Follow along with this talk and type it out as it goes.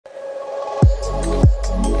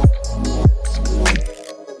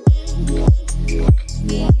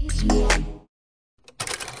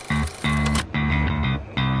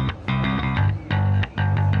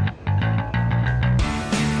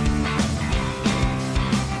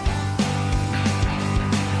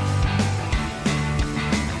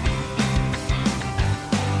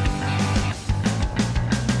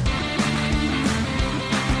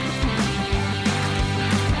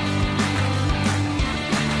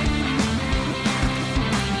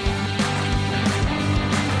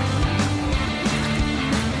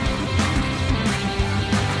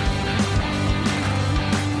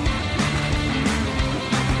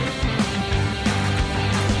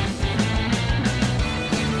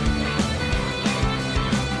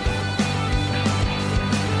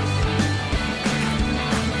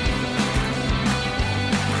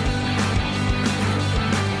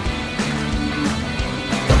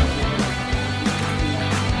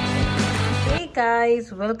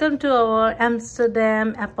Guys, welcome to our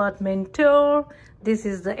Amsterdam apartment tour. This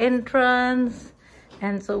is the entrance,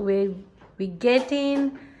 and so we get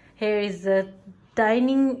in. Here is the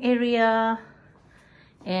dining area,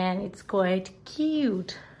 and it's quite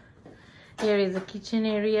cute. Here is the kitchen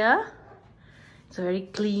area. It's very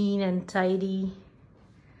clean and tidy,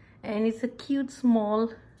 and it's a cute small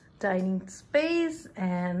dining space.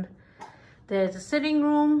 And there's a sitting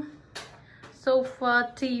room,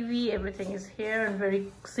 sofa, TV, everything is here,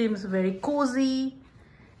 and seems very cozy.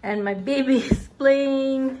 And my baby is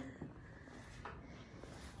playing.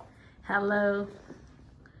 Hello.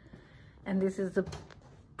 And this is the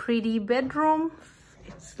pretty bedroom.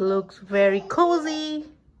 It looks very cozy.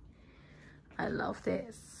 I love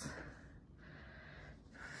this.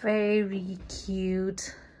 Very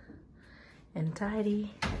cute and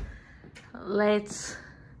tidy. Let's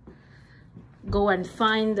go and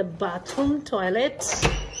find the bathroom toilet.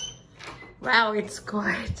 Wow, it's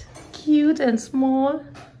quite cute and small.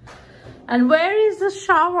 And where is the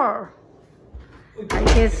shower? I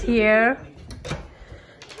guess here.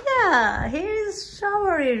 Yeah, here is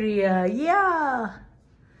shower area. Yeah.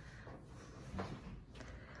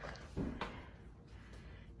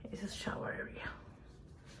 This is shower area.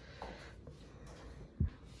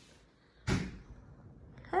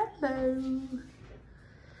 Hello.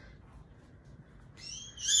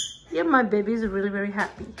 Yeah, my baby is really very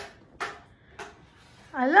happy.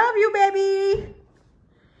 I love you, baby.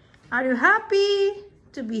 Are you happy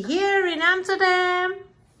to be here in Amsterdam?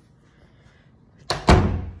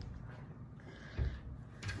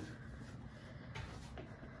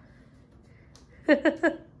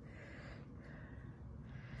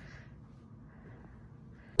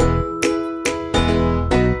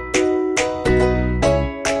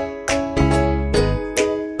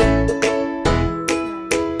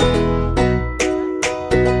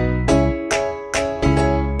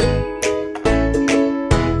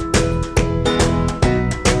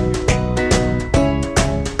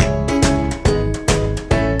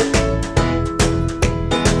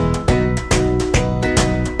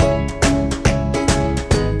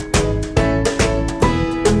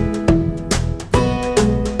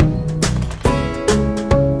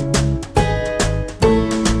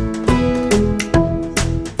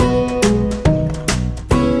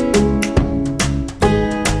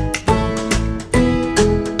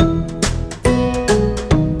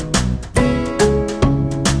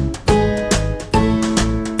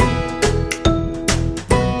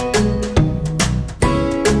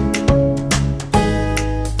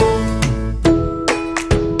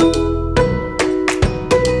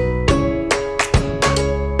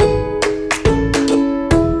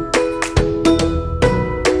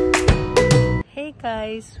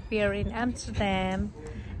 Guys, we are in Amsterdam,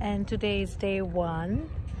 and today is day 1,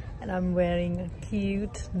 and I'm wearing a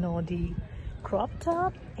cute naughty crop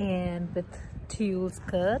top and with tulle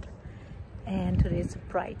skirt. And today is a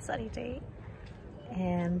bright sunny day,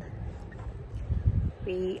 and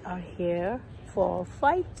we are here for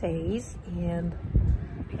 5 days, and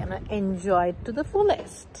we're gonna enjoy it to the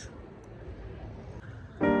fullest.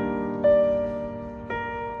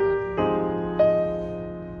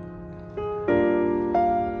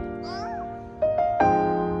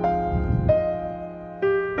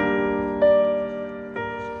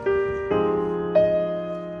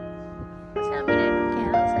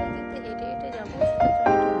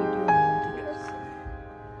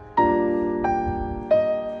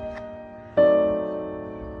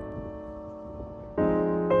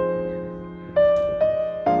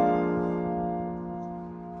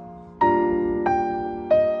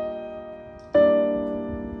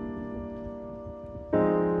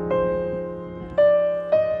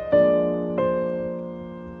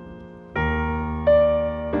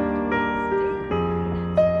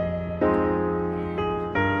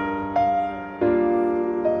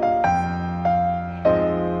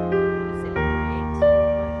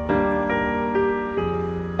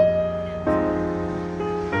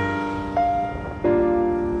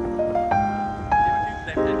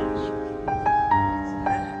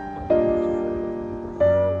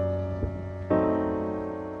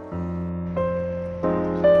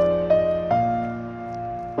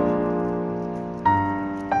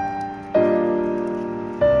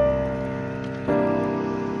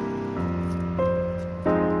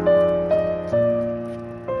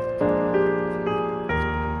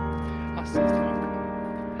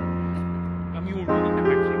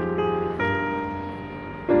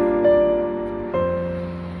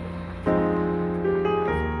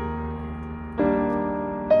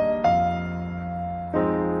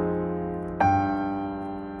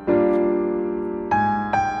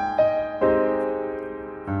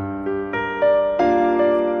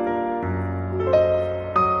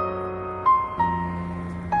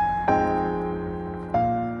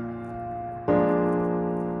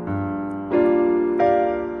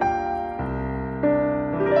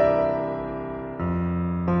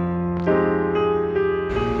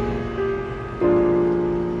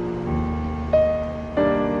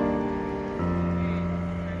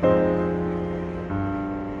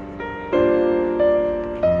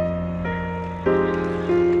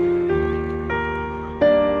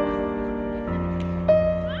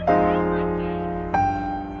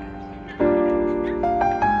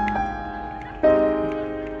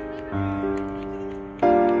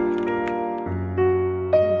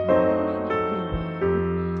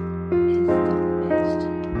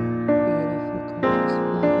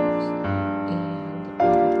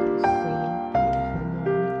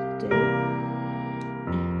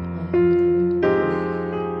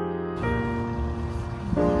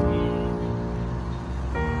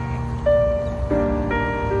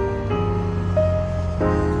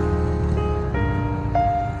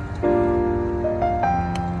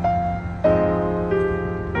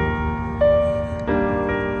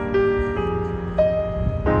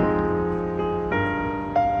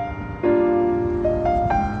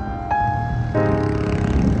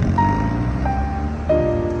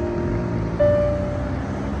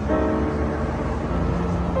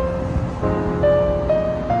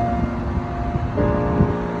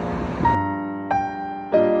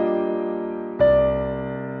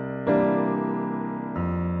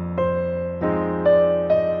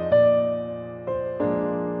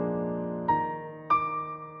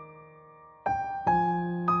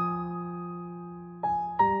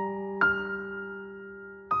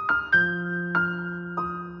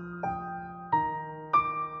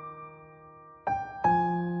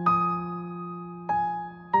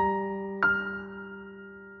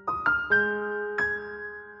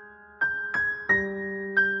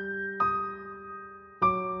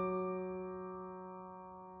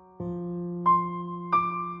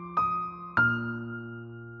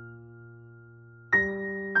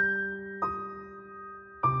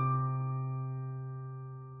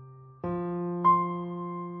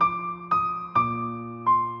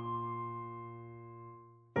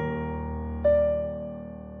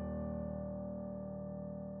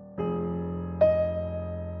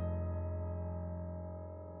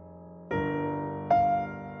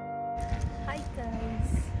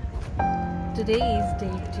 today is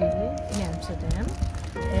day 2 in Amsterdam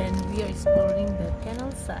and we are exploring the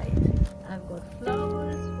canal side. I've got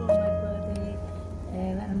flowers for my birthday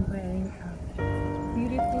and I'm wearing a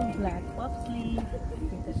beautiful black puff sleeve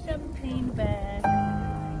with a champagne bag,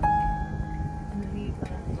 and we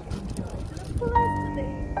are enjoying the forest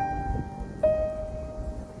today.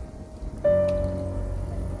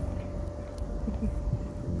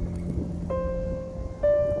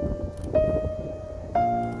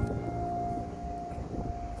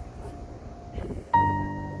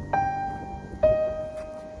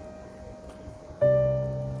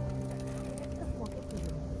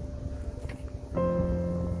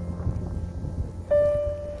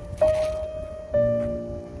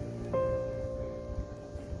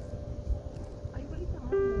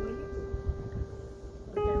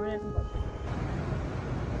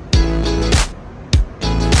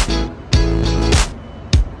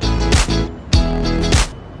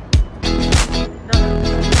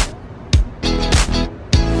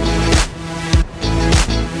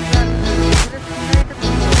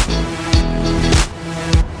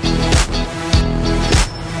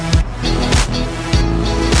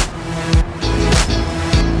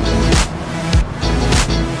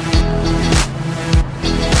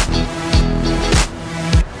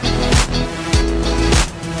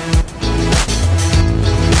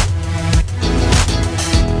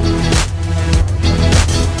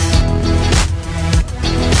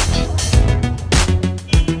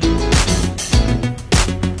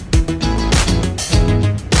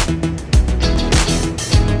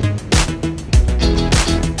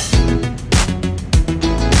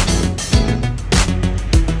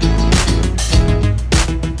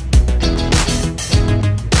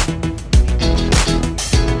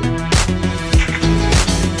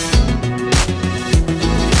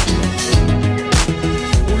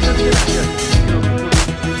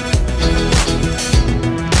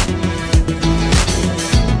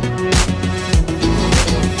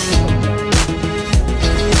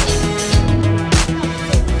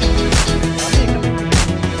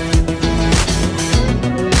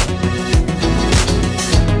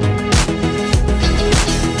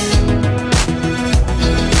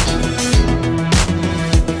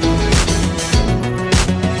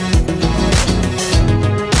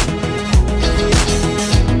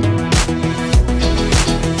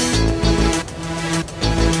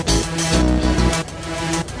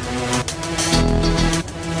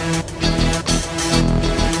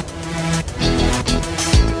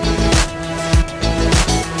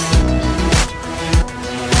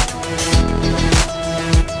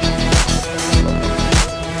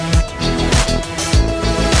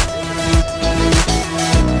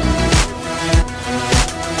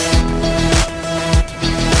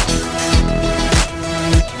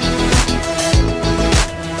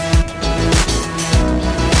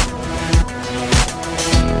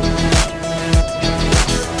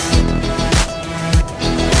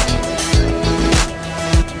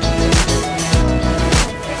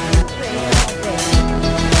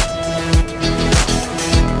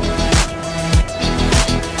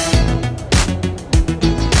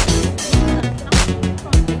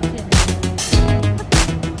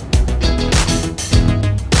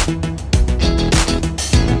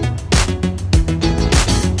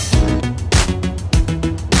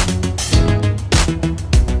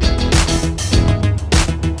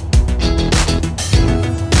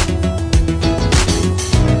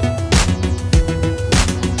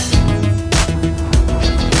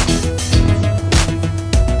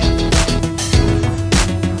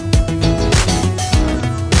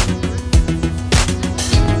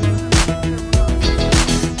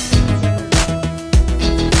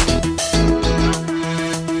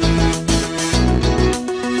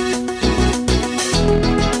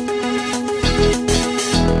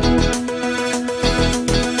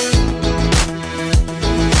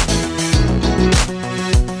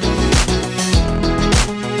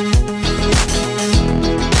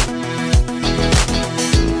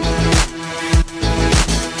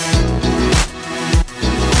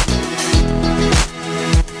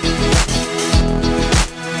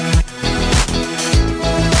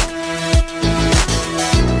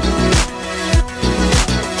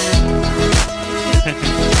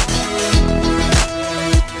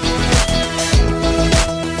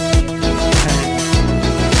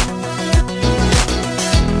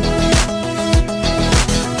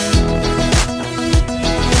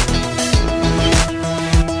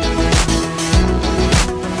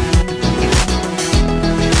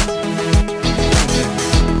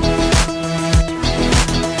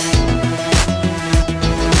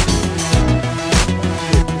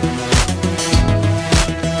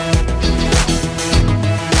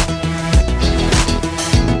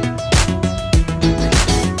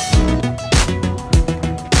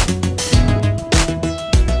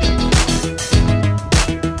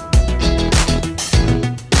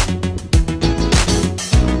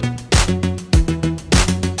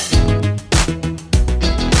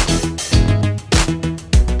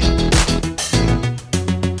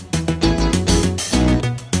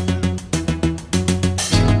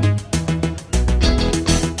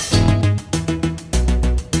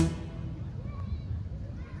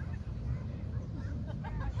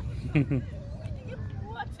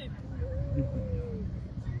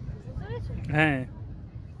 হ্যাঁ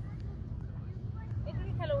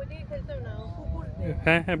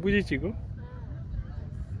হ্যাঁ হ্যাঁ বুঝেছি গো।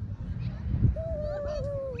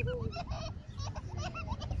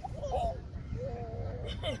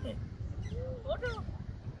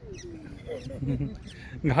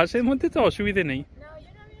 ঘাসের মধ্যে তো অসুবিধে নেই।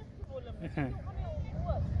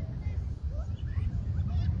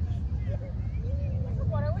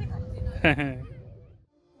 হ্যাঁ হ্যাঁ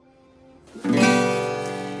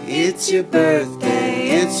It's your birthday,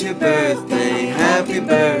 it's your birthday, happy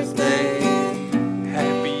birthday.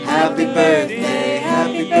 Happy birthday,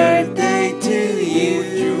 happy birthday to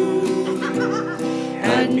you.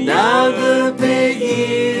 Another big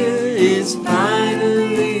year is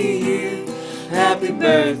finally here. Happy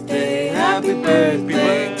birthday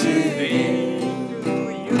to you.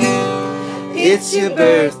 It's your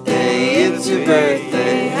birthday, it's your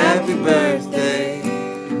birthday, happy birthday.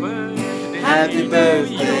 Happy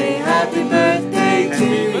birthday to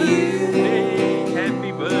you.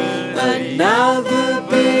 Another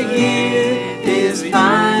big year is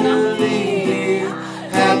finally here.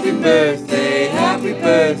 Happy birthday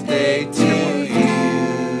to you.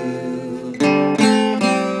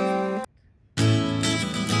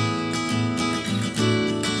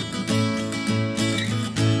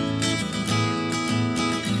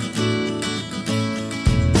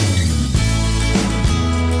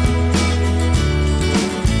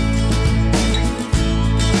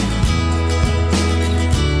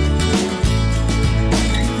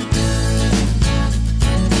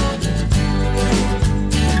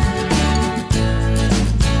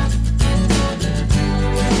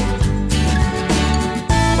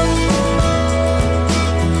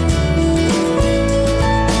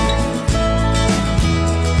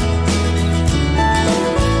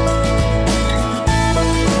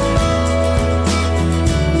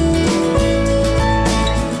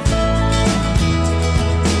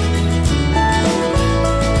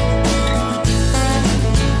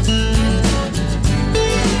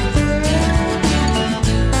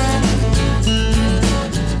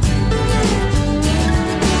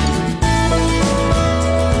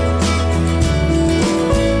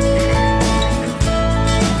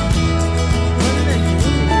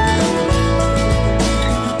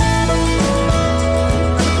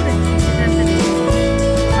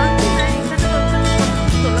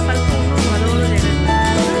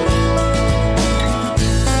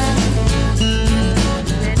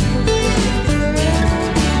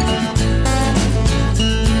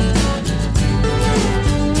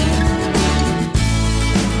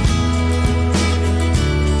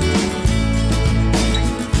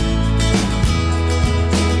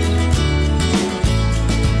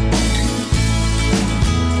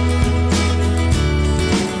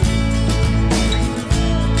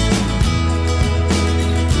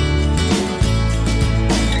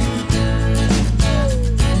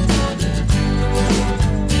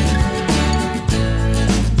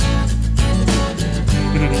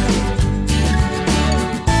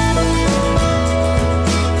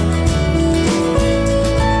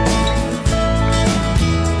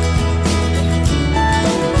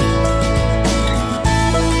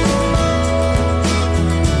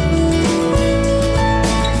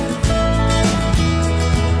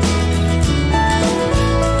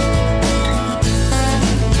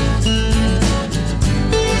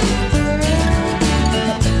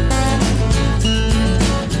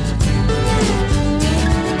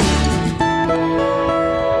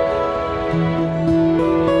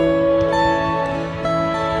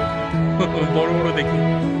 বড় বড় দেখি।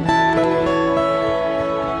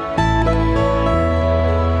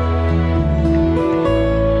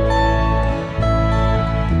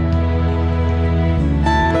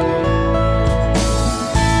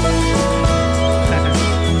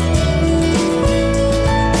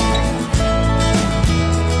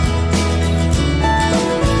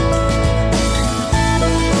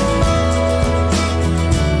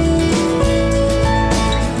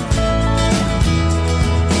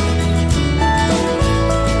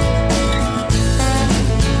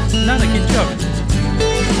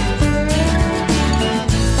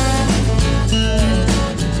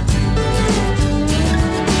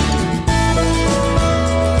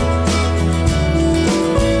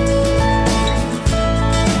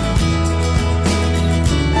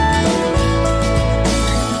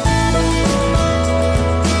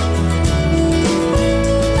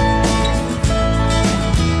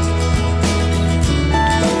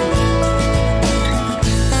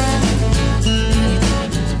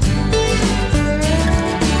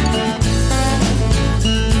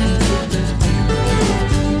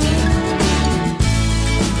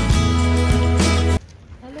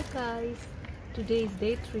 today is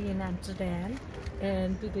day 3 in Amsterdam,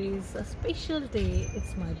 and today is a special day.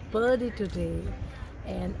 It's my birthday today,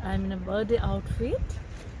 and I'm in a birthday outfit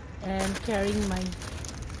and carrying my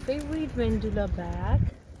favorite Vendula bag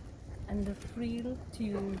and the frill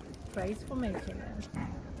tube price for my channel.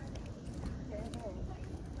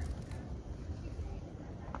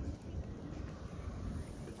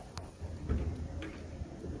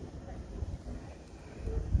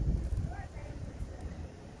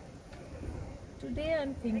 Today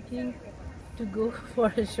I'm thinking to go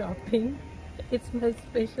for a shopping. It's my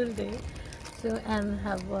special day, so and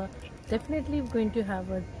definitely going to have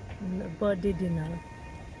a birthday dinner.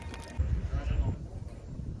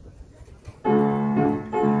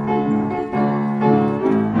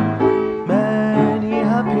 Many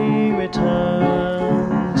happy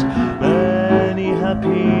returns, many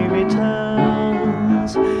happy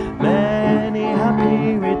returns, many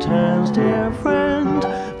happy returns, dear friend.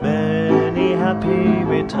 Many happy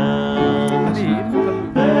returns,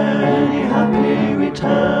 many happy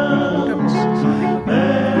returns,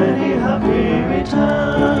 many happy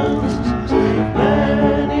returns,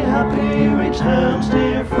 many happy returns,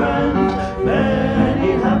 dear friend.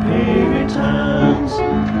 Many happy returns.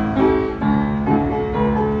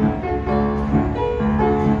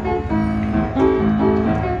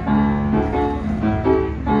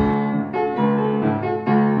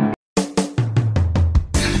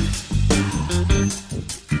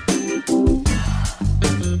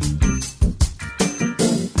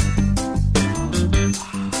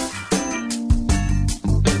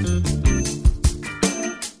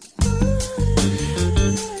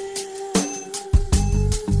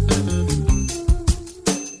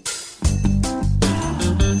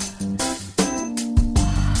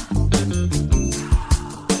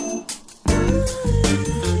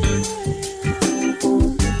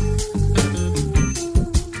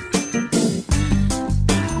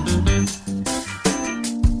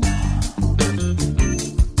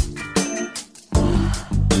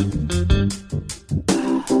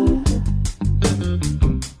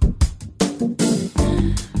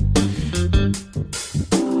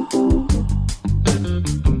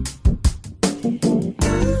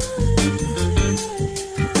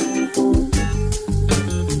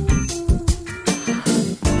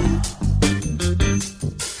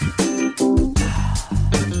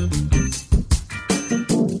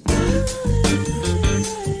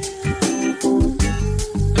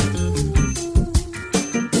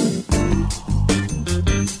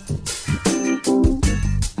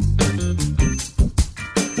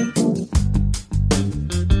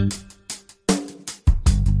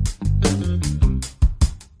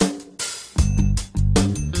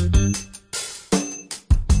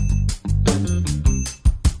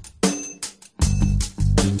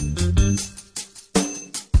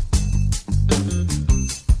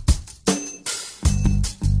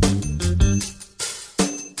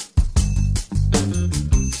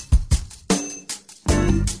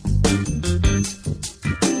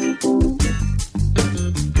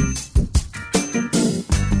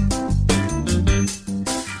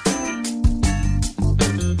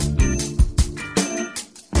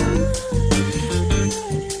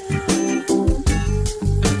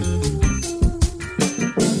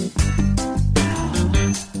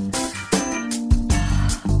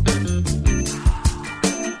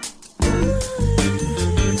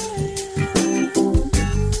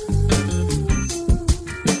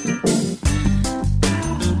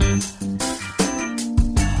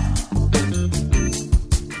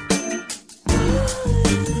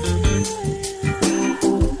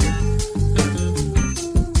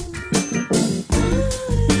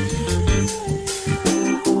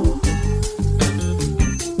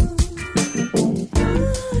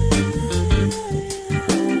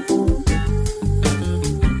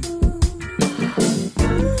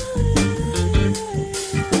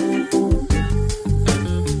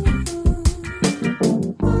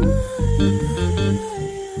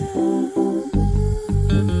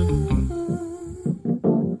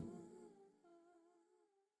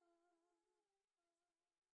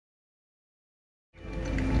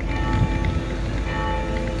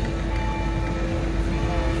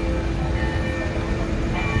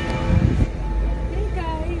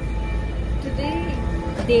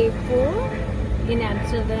 Day 4 in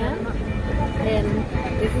Amsterdam, and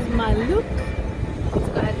this is my look. It's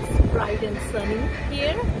quite bright and sunny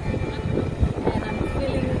here, and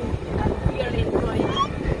we are enjoying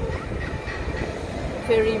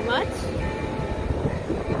very much.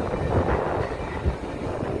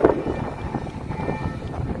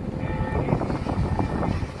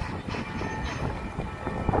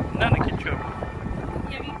 Nana, get you.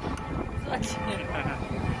 Yeah,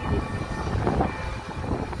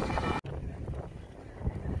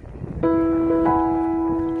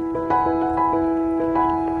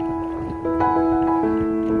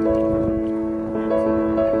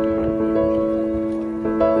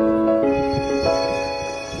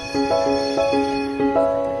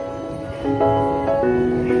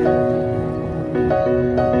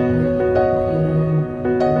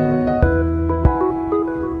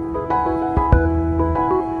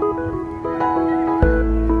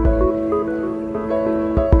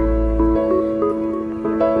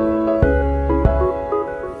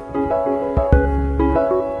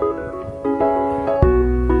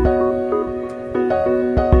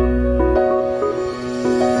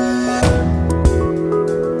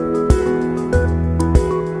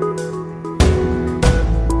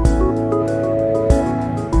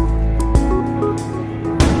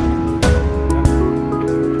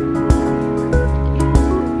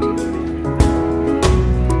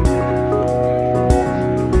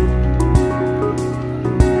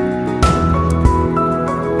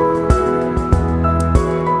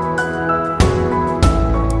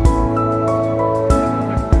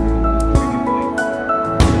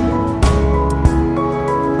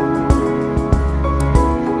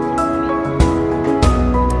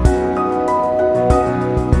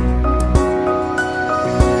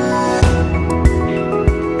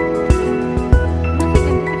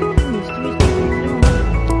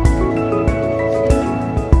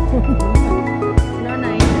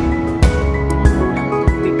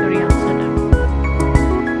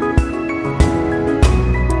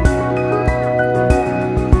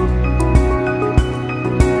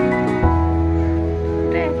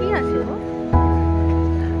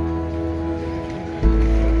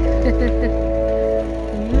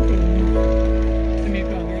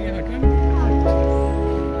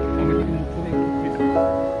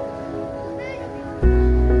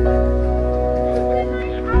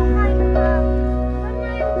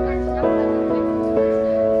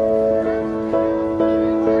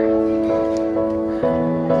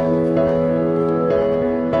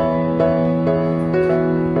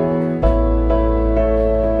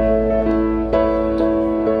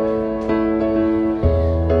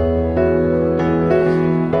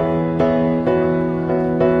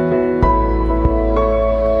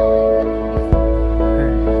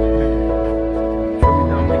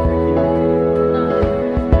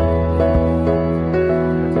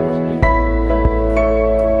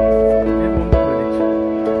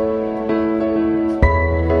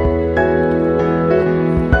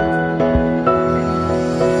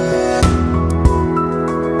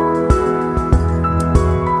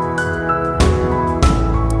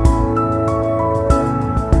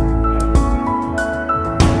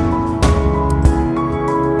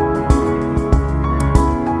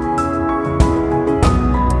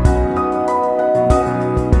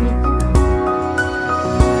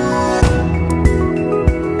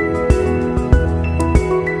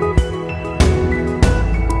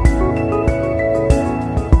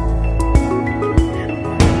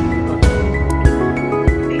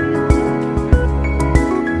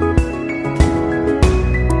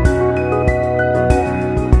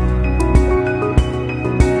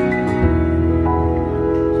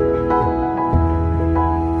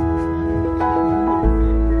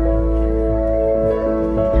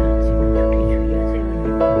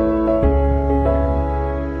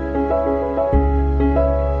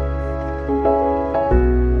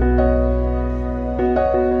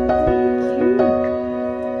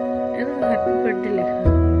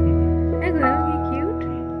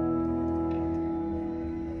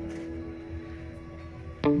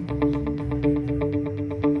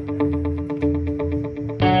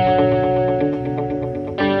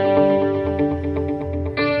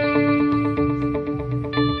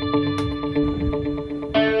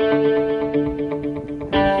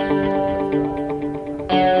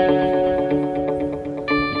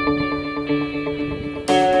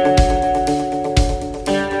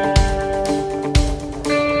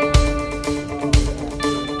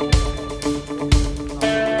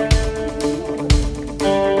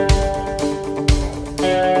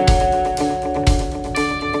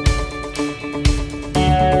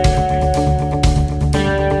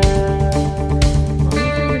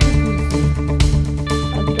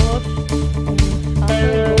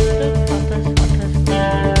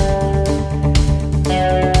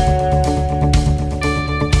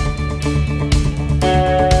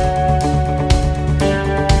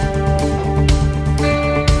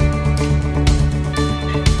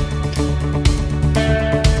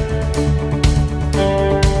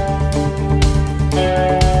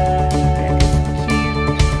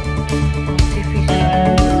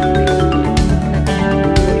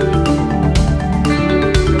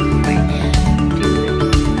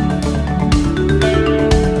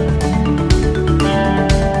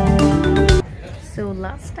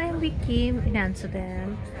 last time we came in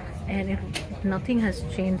Amsterdam, and nothing has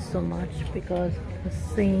changed so much because it's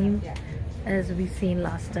the same as we seen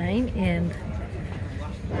last time, and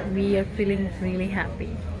we are feeling really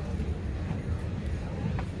happy.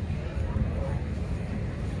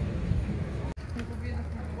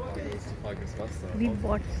 We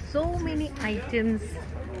bought so many items,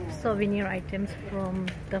 souvenir items from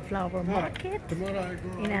the flower market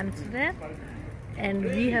in Amsterdam, and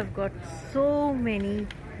we have got so many.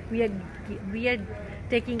 We are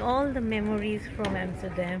taking all the memories from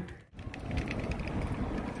Amsterdam.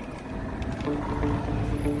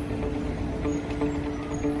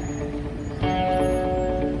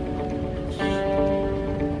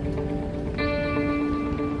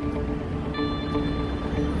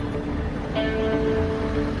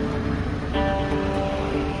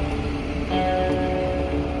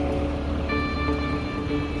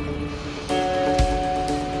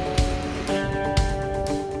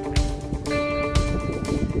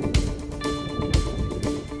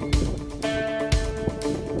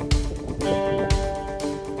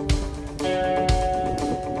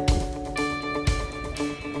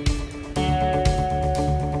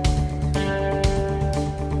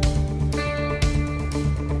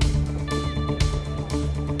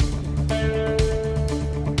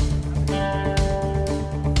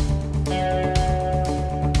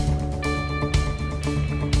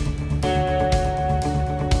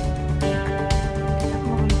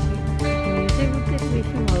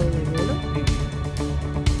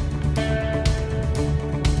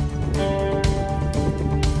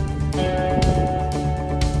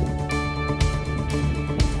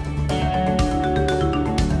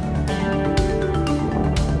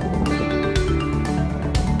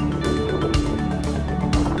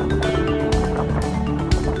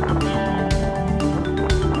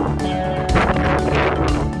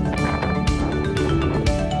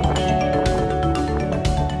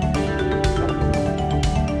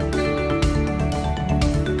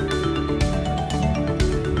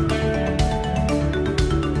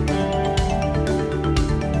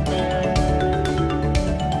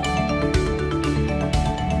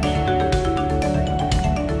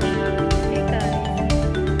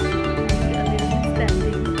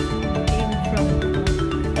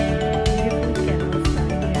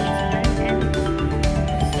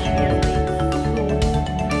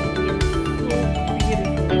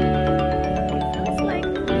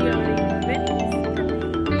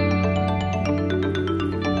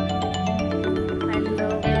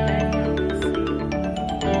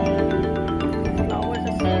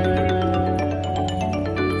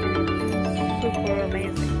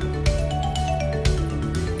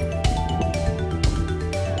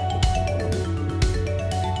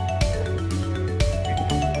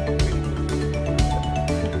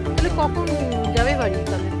 কখন যাবে বাড়ি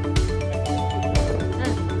তাহলে?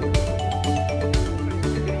 হ্যাঁ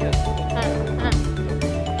হ্যাঁ হ্যাঁ,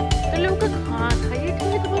 তাহলে ওকে খাইয়ে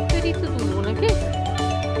খেয়ে তো ফেরিতে তুলবো নাকি?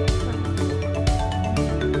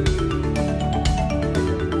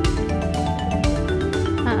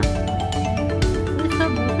 হ্যাঁ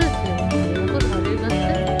সব বুঝেছে, ও তো ঘরের কাছে।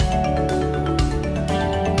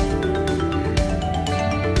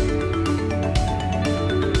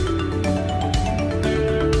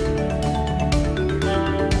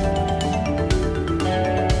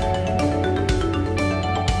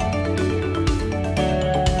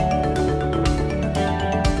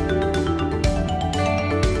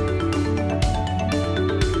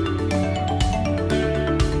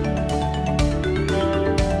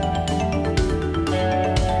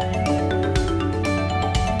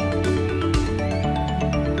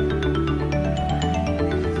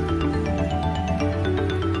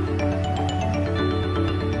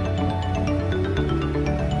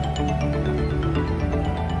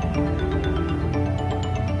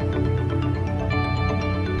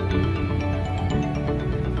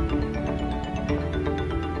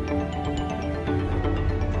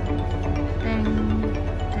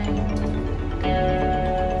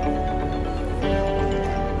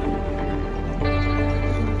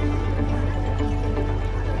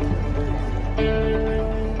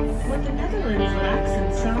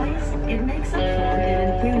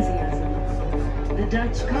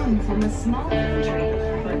 Dutch come from a small country,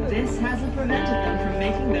 but this hasn't prevented them from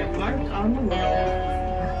making their mark on the world.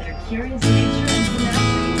 Their curious nature and tenacity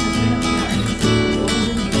has been a part of the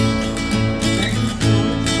golden age. Their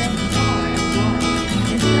explorers set far and wide,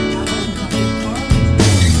 and set thousands of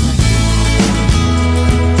their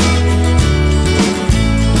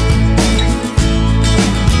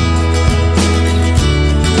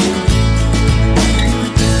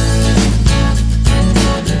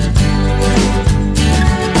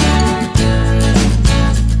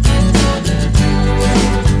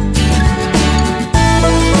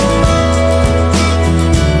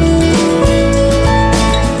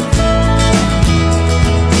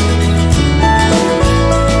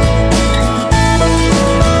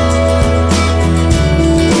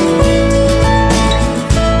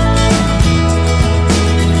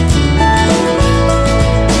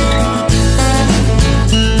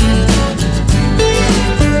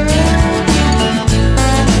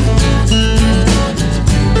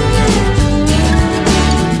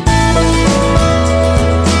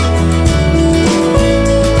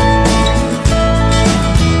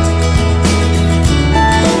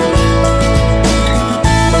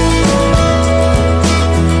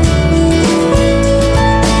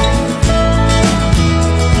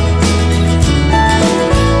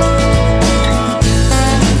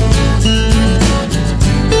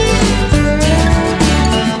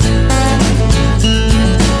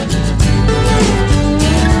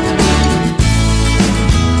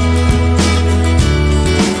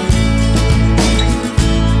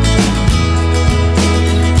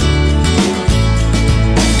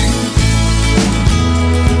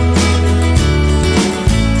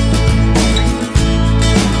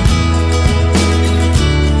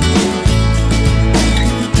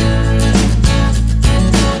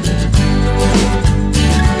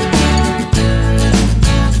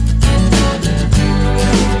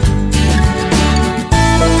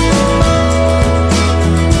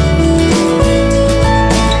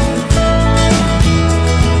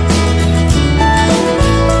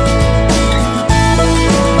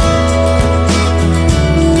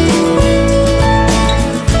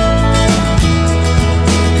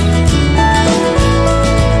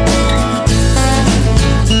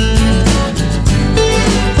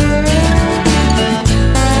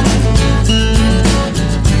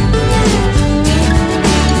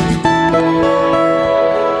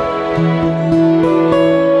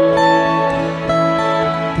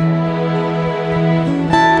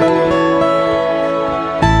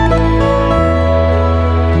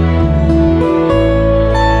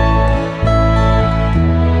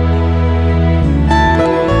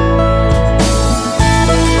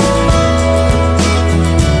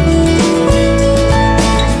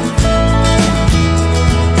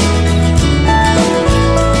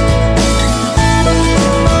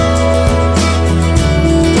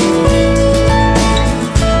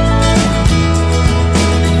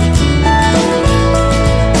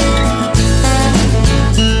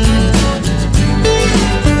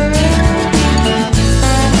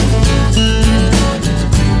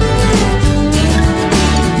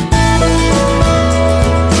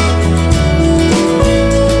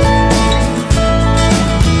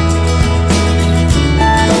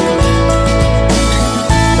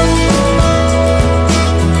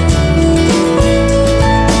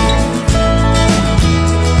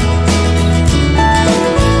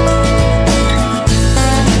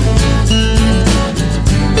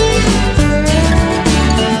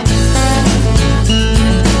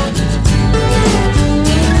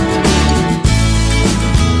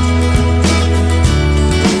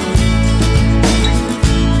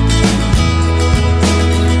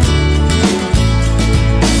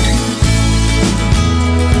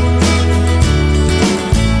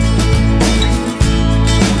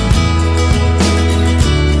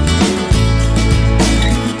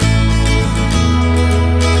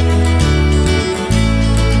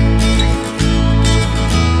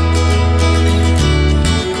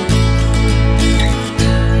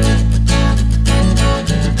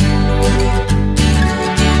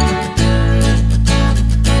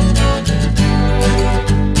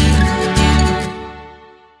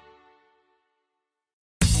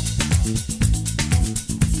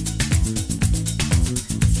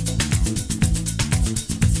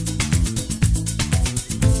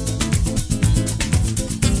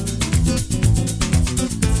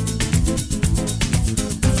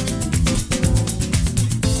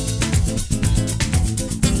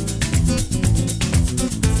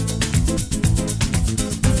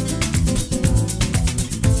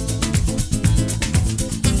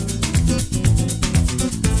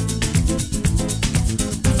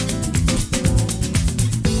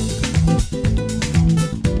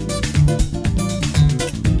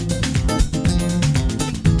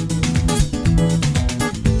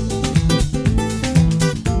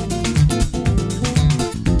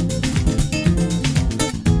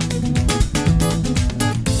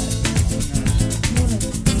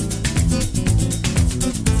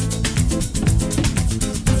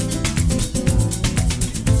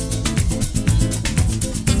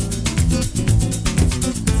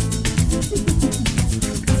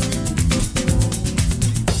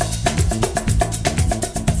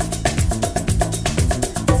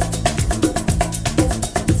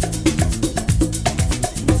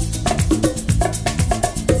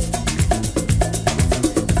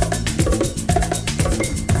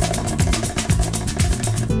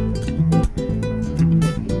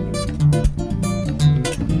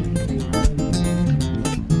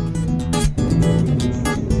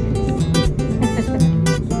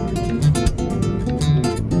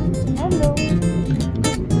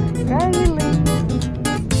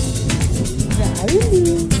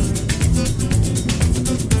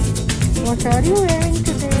What are you wearing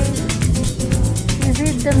today? Is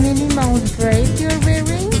it the Minnie Mouse dress you're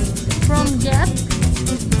wearing from Gap?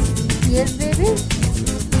 Yes, baby?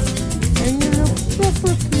 And you look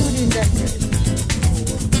super cute in that dress.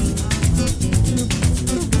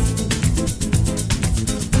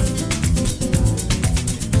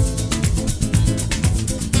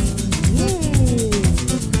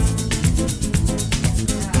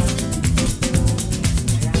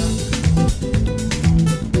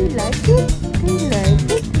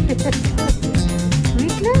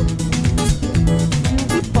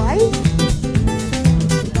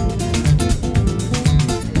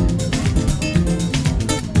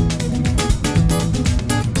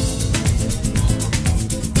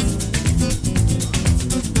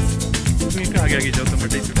 आगे जाओ तो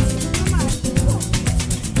मटे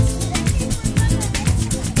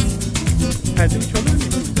तुम चलो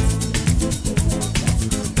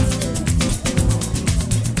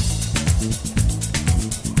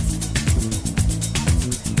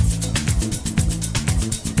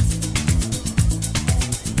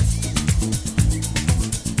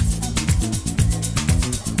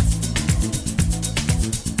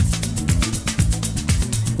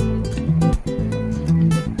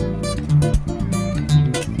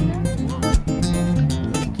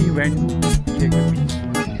went to the beach.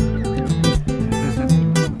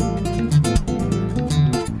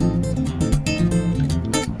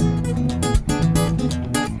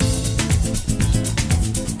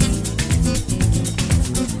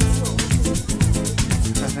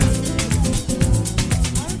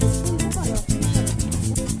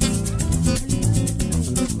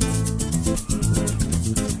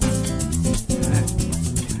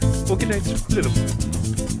 Okay, let's little.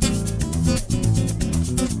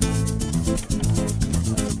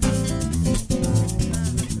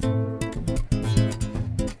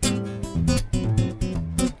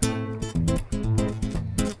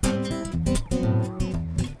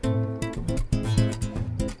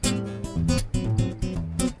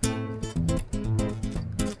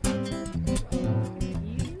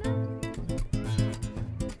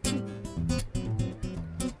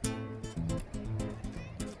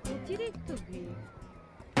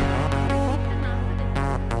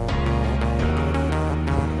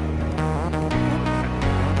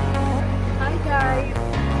 Hi guys,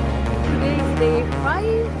 today is day 5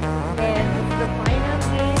 and it's the final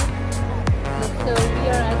day. So we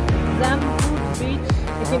are at Zandvoort Beach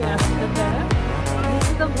in Amsterdam. This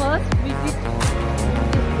is the first visit in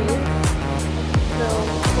this beach. So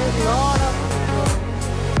there's a lot of people.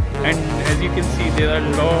 And as you can see, there are a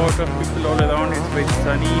lot of people all around. It's very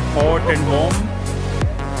sunny, hot and warm.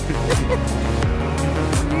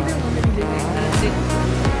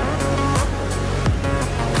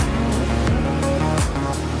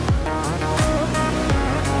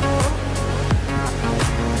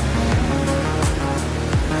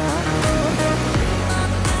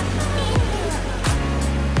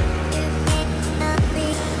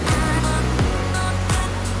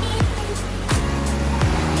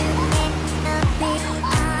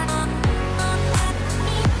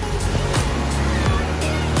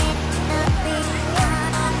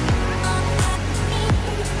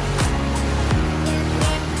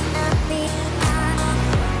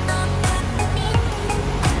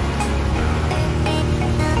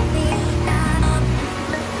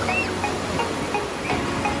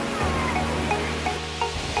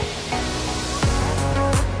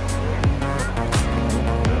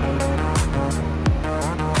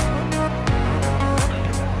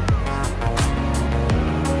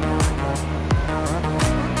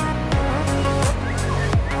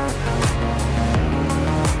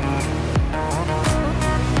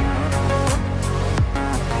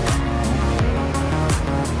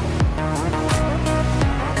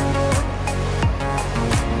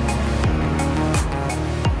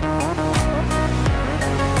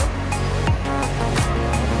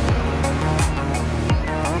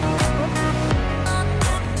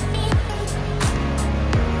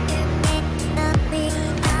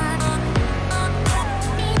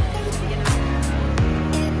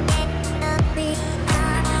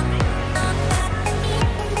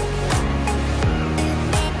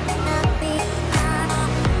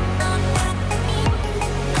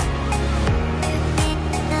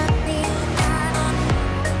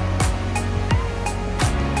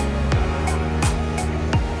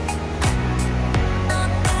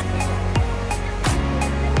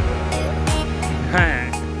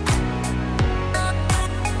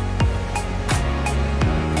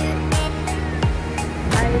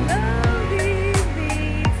 love this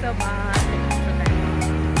beach so much.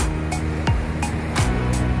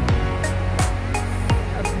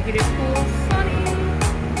 A beautiful sunny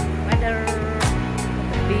weather on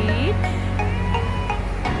the beach.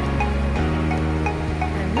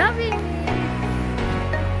 I'm loving it.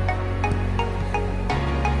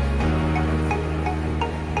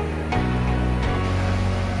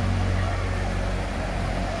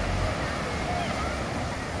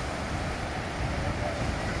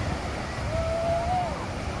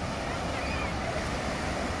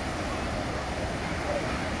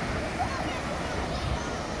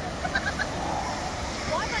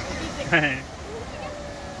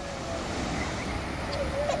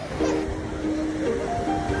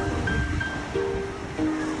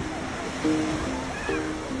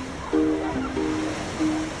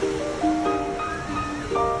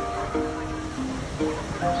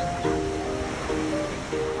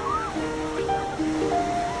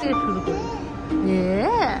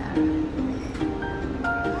 Yeah.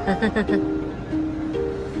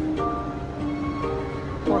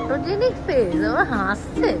 Photogenic face. Oh,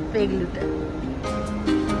 হাসছে পেগলুটা।